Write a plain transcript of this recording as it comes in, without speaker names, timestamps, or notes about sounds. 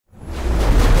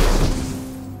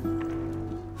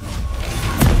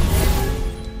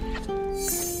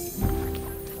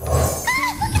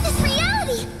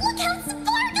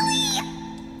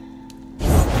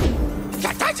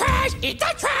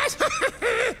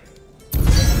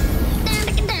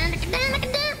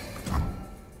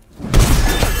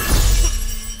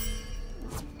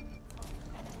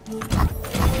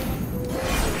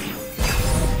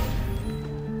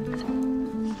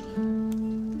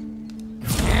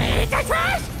the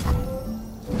trash!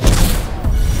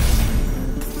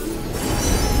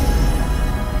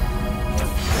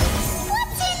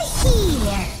 What's in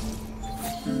here?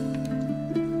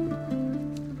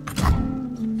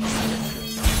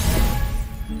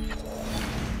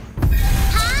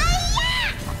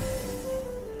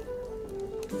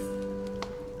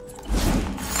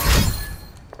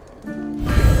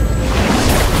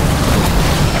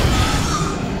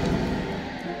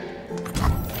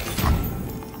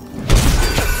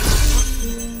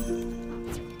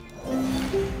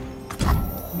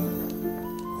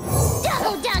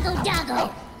 Doggo!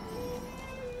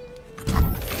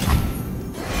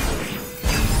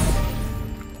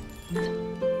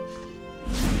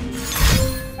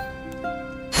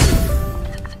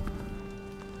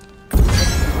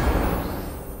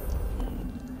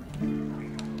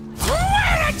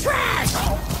 Where the trash?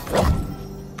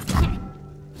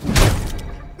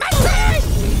 My trash!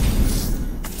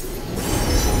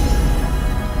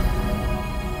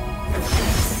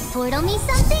 Portal me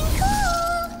something cool.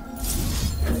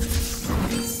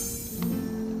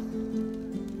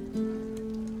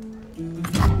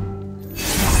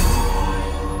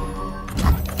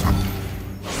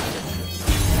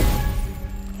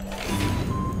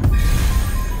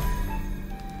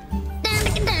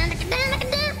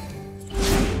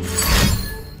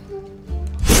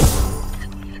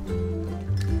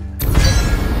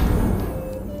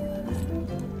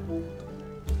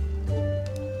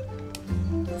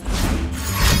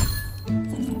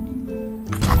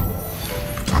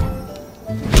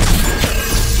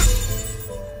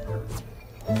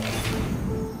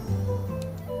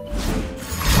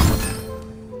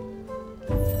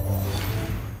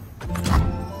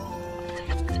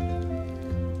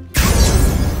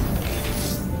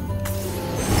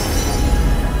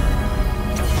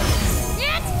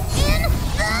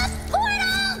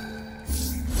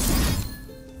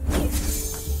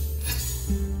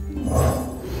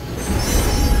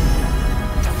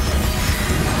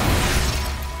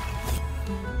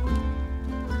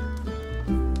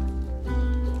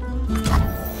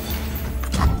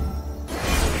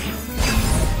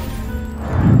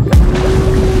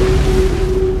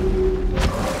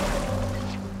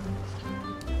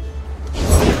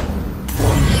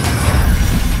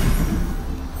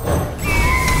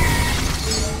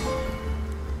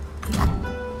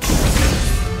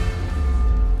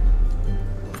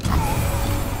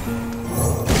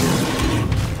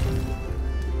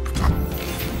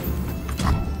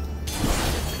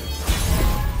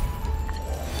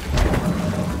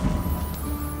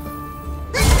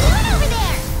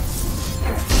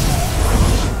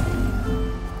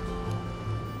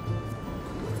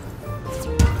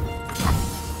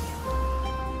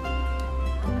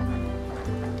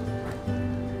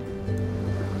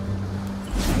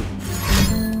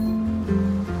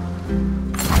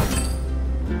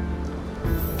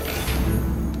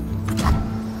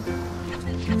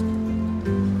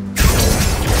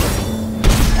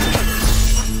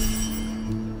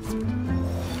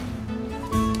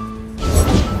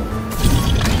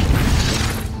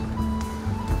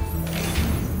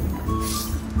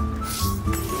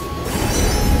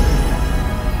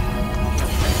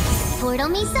 Portal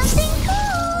me something cool!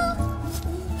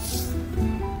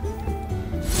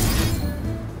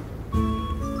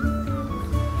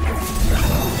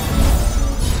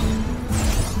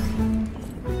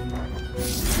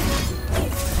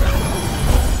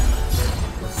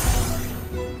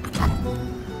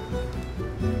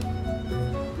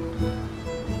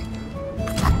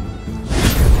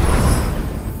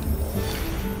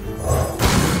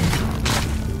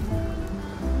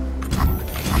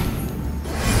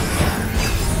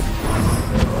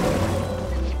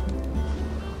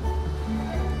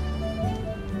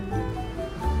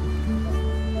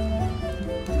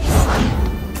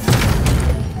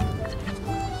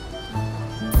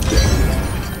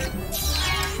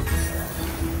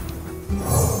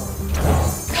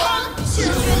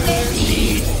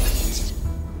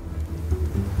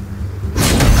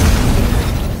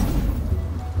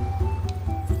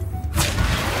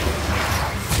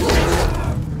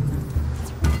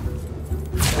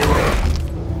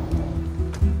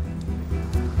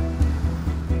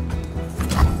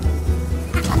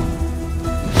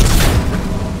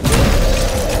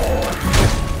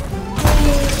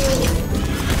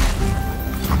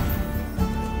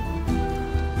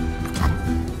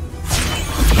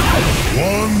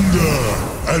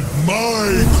 At my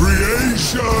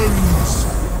creations!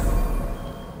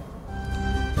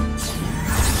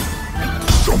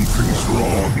 Something's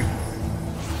wrong.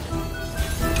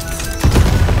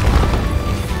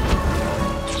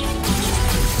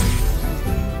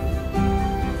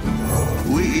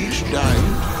 Each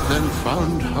died, then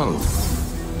found home.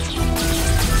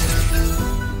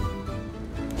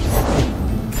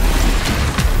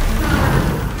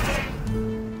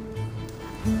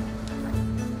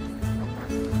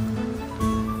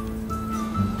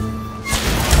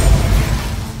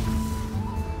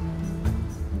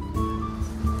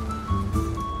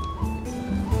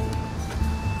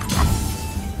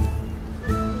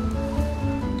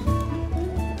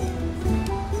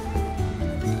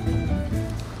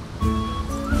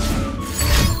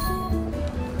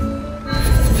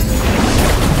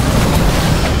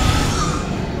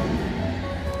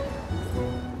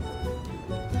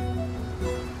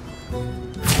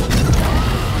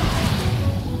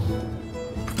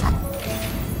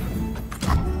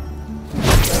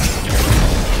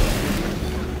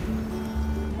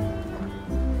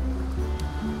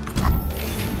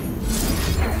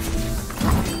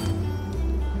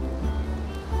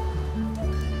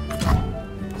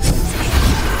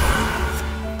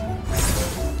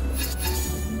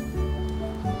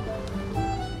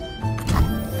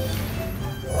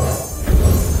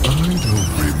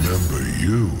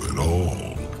 You at all.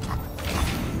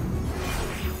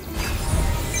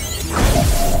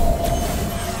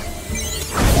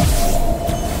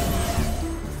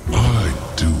 I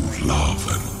do love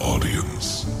an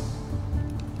audience.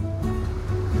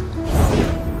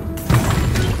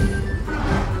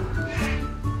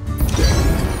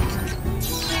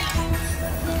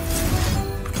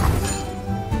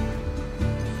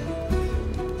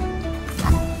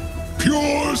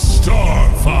 Pure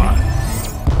Starfire.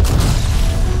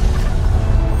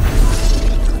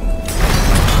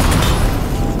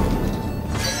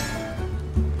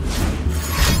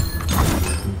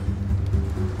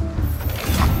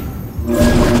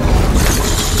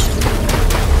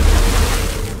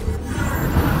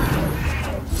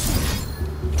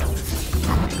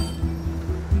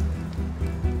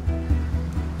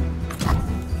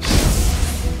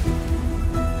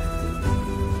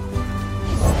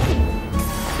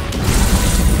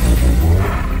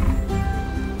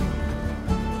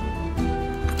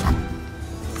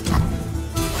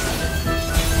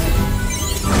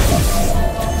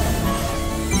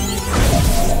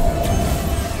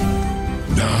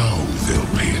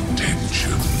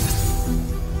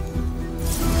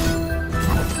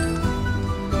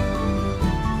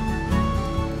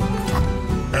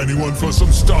 Anyone for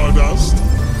some Stardust?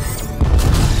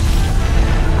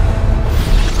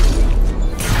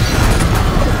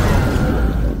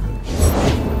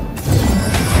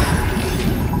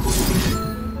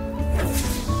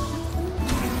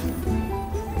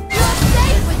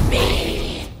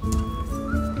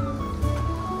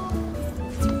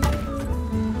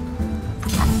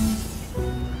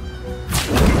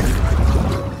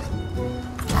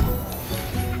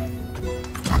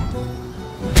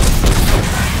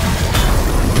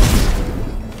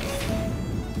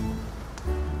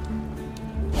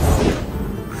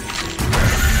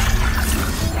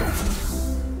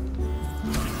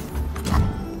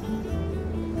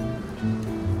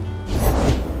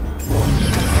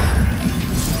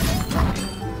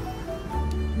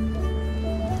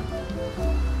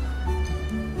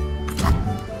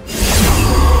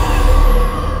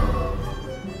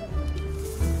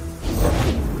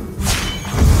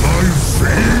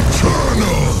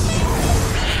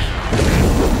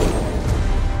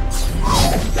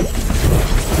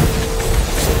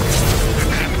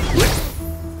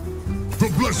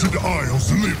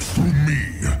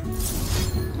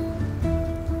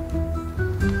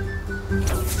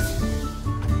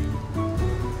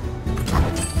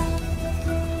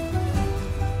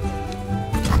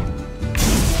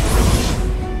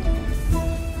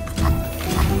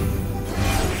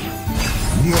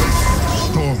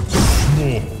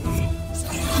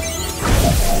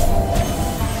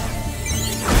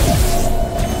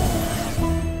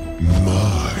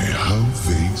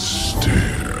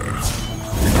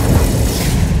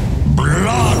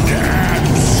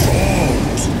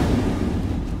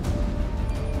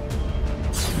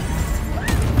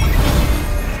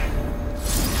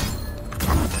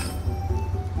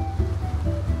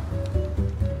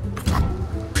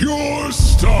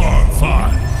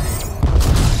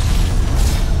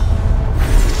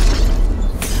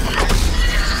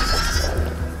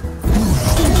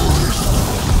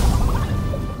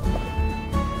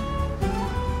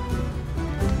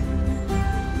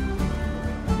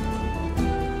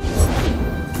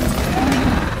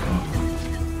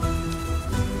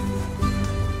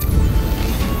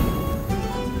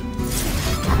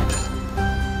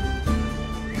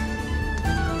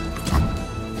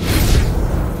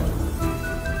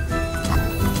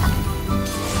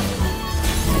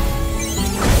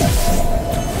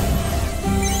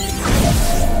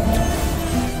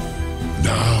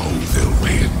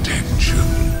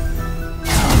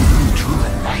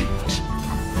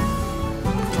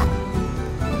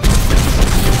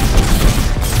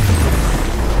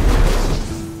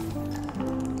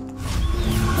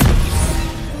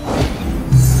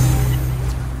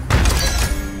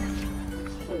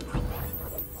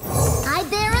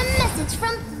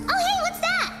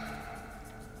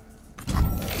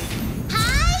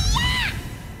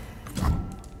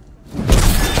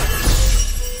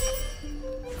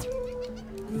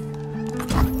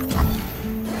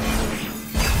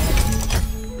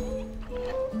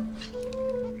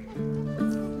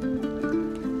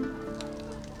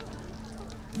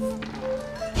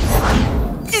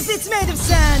 If it's made of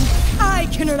sand, I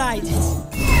can write it.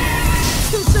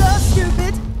 Too slow,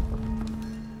 stupid.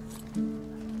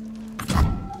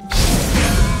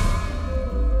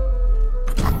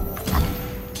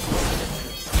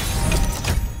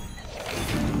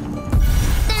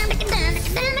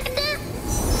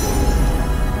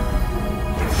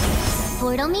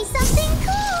 Portal me something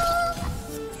cool.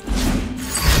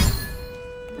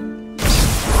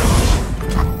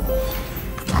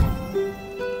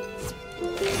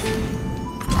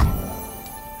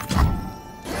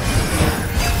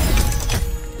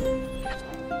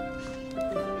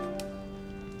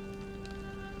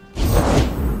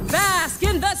 Bask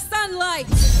in the sunlight!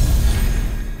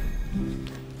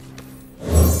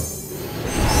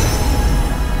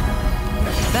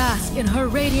 Bask in her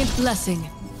radiant blessing.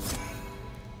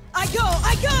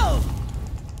 I go!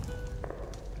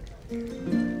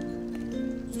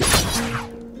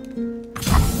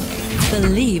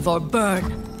 Believe or burn.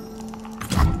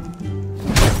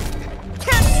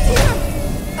 Can't steal!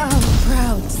 Oh,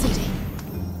 proud city.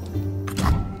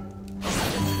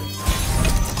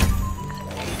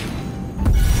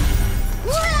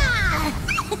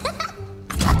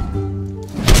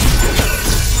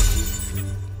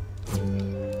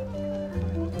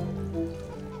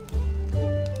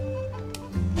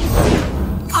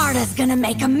 Arda's gonna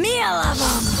make a meal of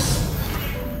them!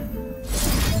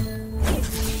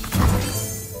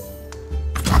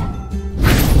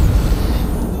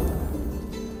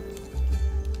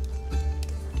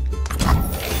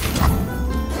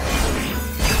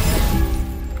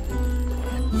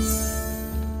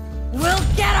 We'll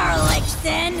get our licks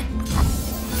then!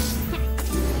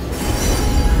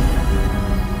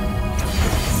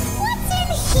 What's in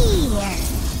here?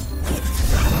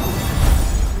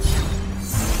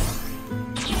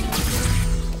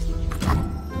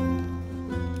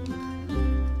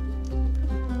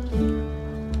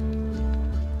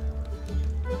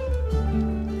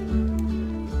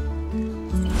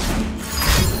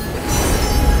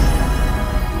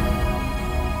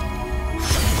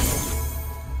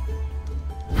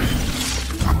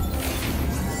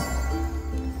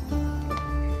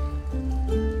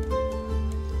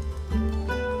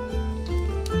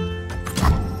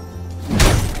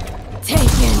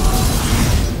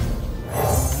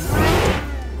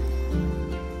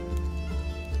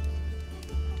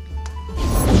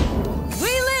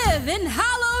 In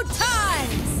hallowed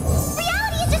times!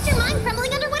 Reality is just your mind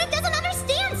crumbling under what it doesn't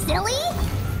understand, silly!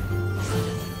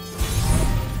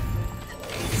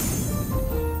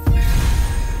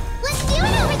 Let's do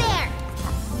it over there!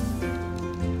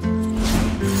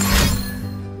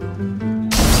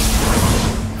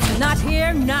 Not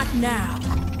here, not now.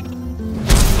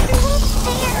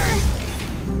 There!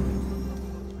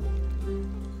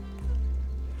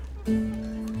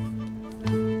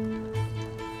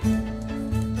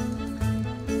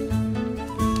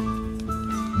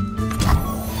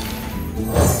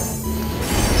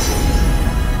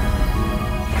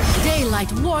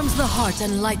 Daylight warms the heart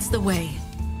and lights the way.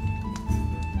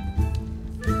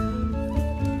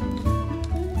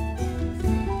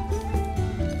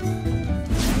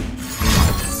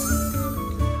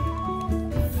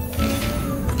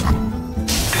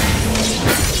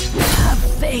 Have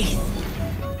faith.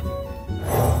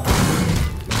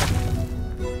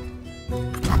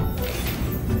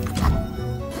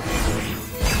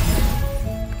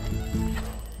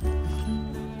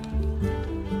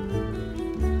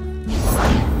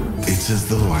 It's as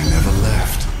though I never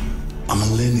left. A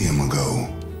millennium ago.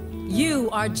 You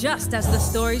are just as the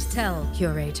stories tell,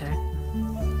 Curator.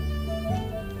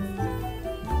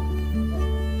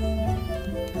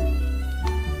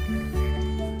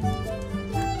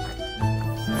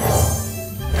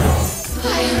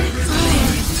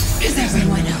 Is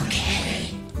everyone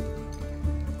okay?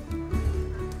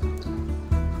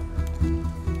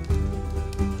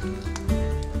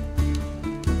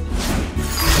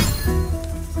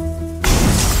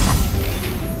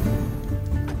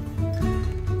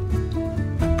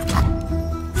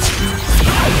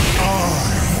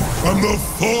 I'm the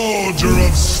forger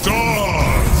of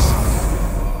stars!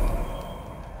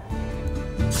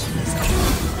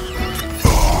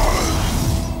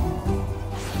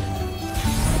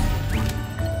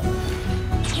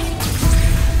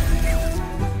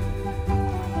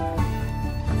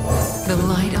 The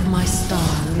light of my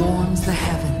star warms the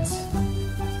heavens.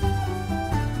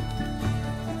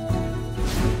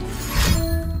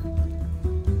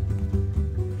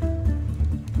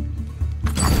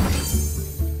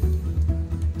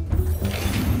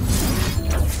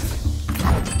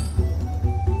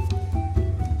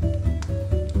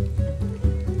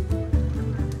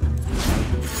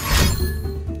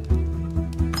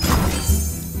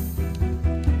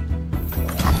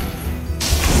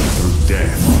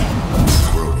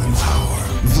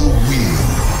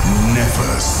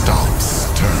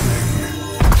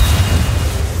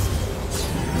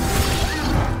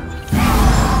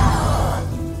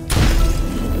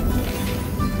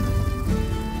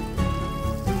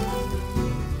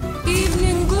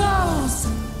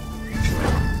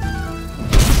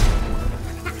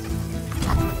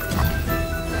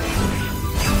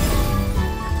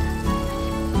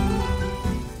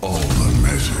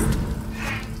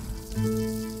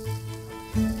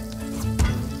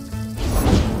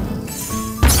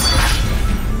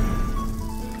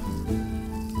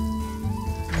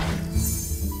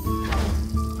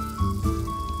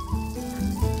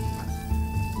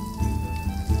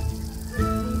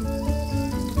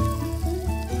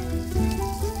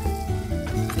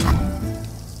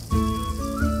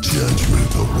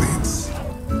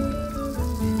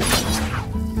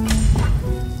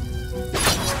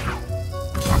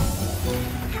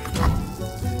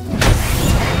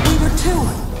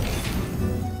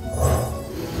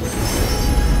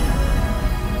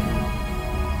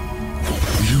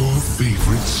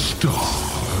 favorite star.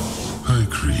 I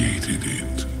created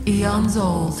it. Eons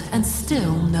old and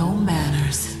still no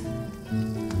manners.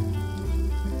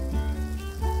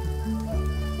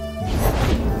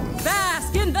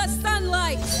 Bask in the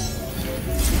sunlight!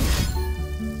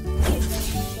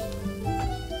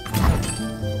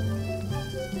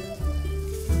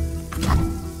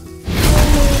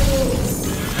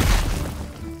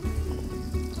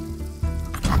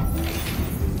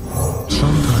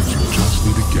 Sometimes you just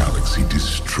need a galaxy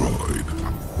destroyed.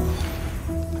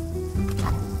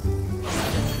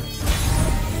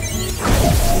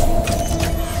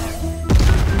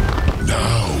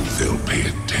 Now they'll pay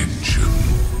attention.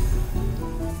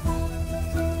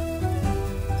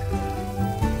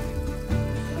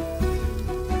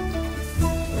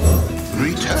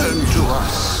 Return to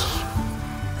us.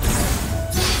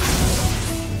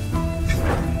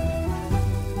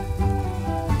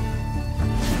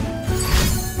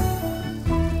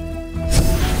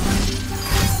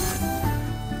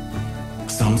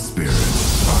 Some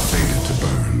spirits are fated to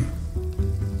burn.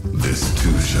 This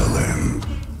too shall end.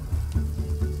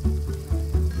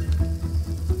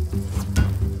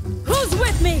 Who's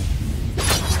with me?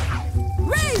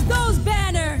 Raise those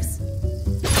banners!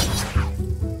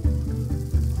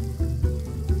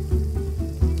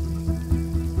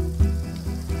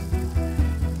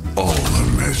 All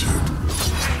are measured.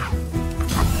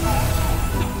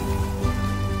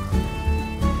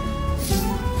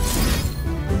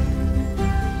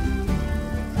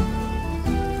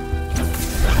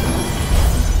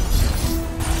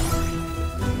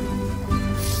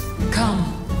 Come,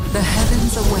 the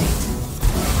heavens await.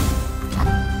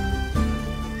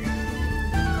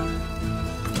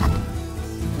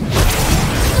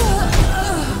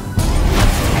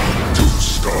 To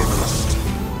Stardust.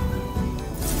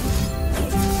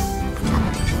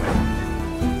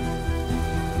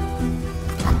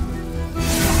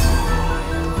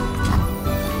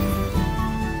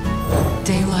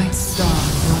 Daylight star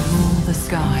will rule the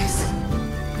skies.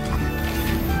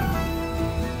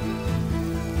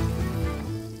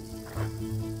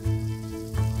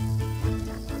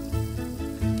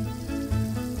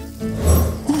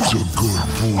 Who's a good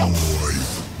boy?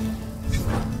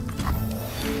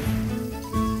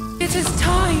 It is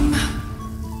time!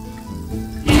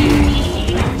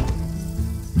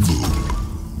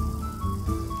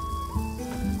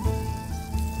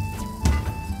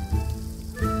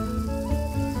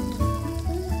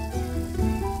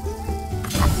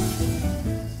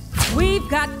 We've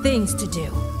got things to do.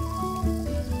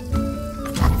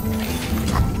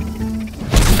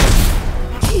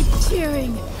 Keep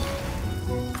cheering.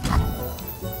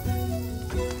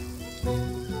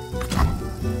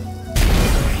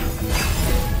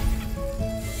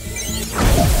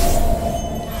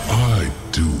 I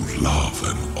do love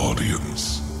an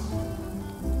audience.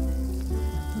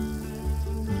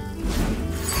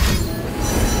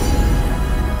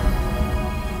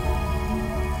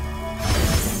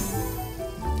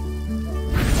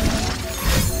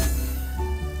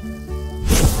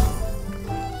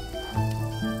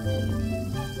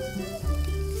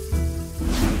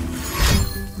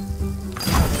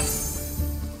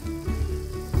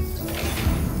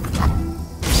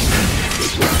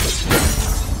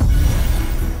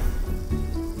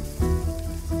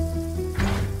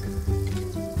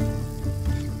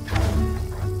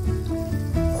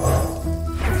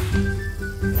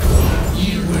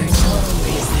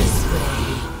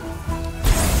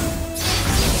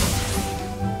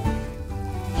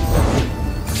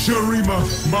 Sharima,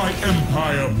 my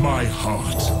empire, my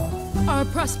heart. Our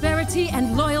prosperity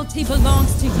and loyalty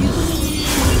belongs to you.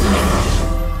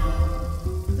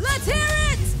 Let's hear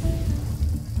it!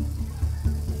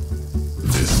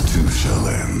 This too shall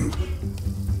end.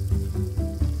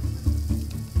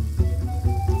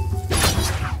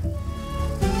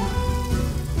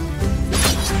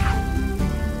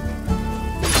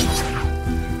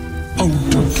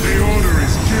 The order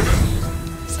is given.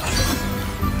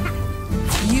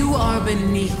 You are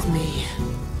beneath me.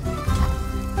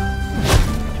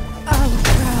 Our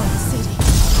proud city.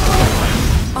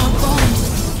 Our bond.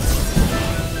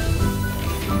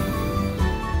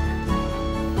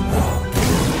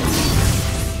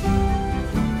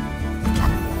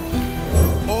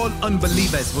 All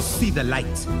unbelievers will see the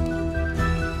light.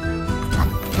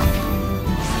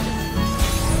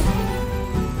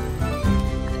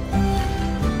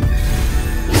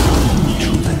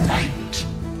 To the night.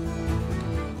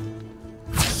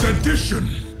 Sedition.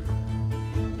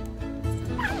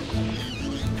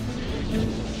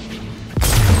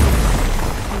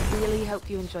 You really hope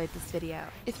you enjoyed this video.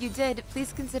 If you did,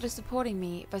 please consider supporting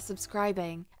me by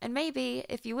subscribing, and maybe,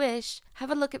 if you wish, have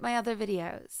a look at my other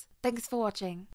videos. Thanks for watching.